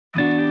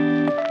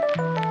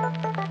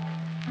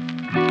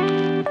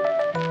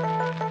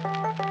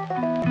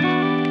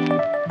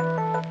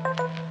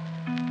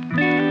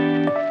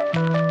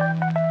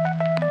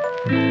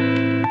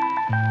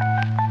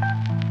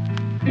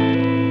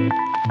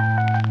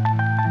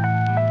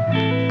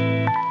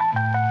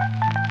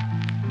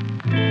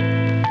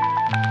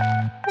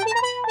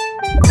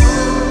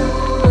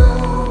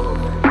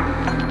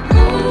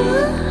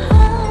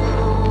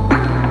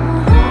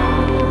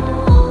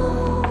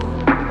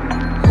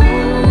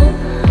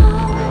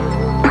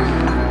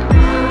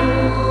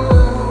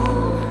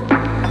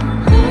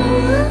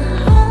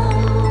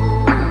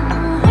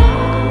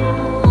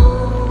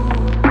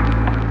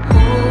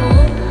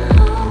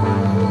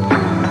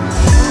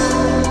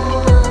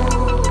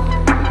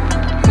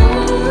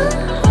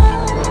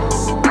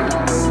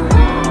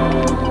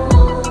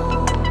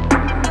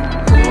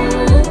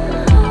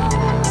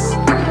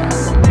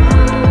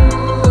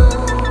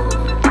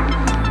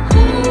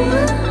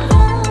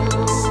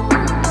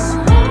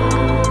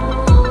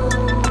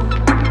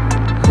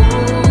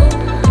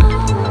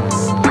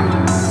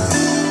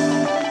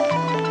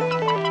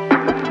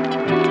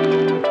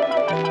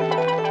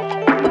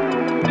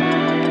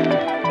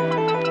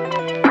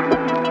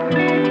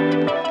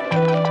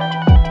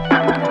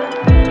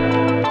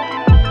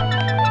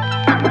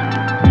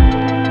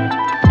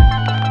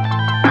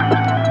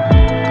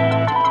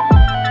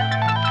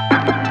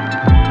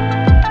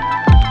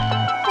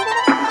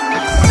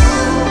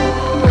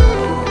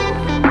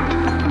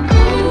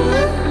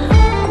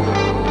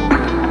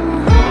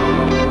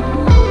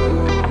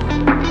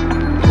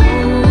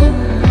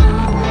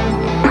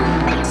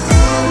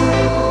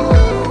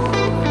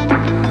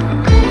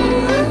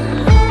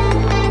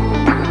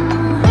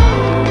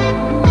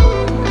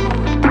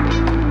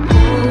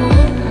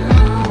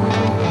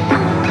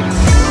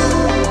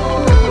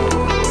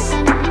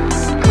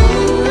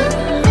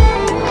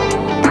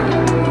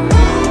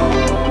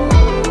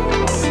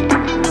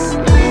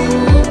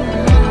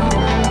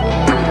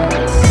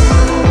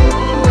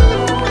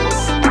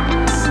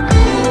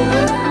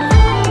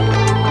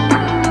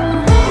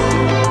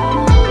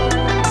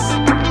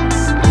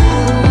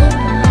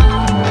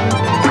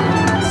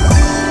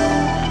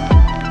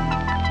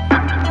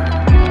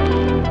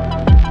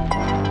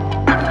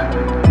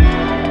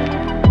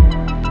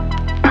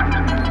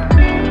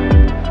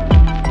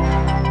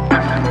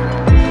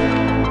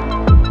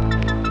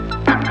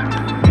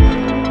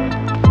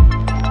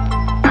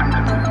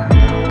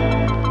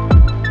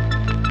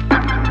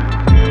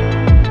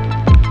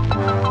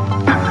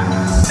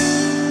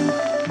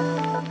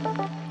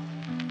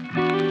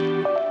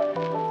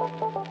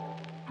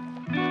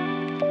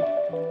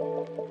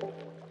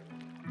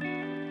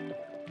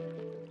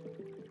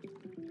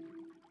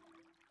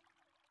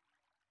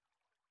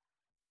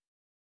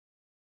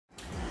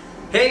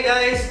Hey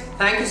guys,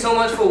 thank you so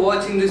much for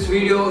watching this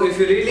video. If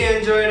you really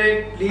enjoyed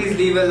it, please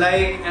leave a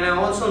like. And I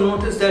also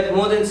noticed that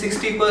more than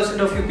 60%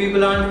 of you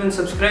people aren't even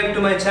subscribed to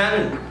my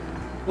channel.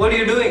 What are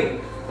you doing?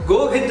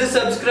 Go hit the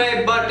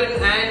subscribe button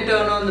and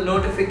turn on the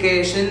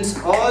notifications.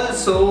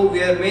 Also,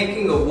 we are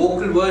making a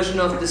vocal version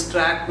of this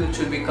track which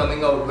will be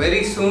coming out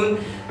very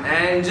soon.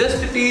 And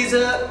just a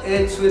teaser,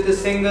 it's with a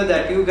singer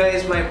that you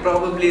guys might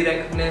probably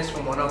recognize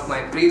from one of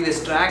my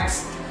previous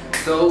tracks.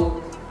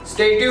 So,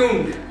 stay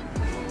tuned.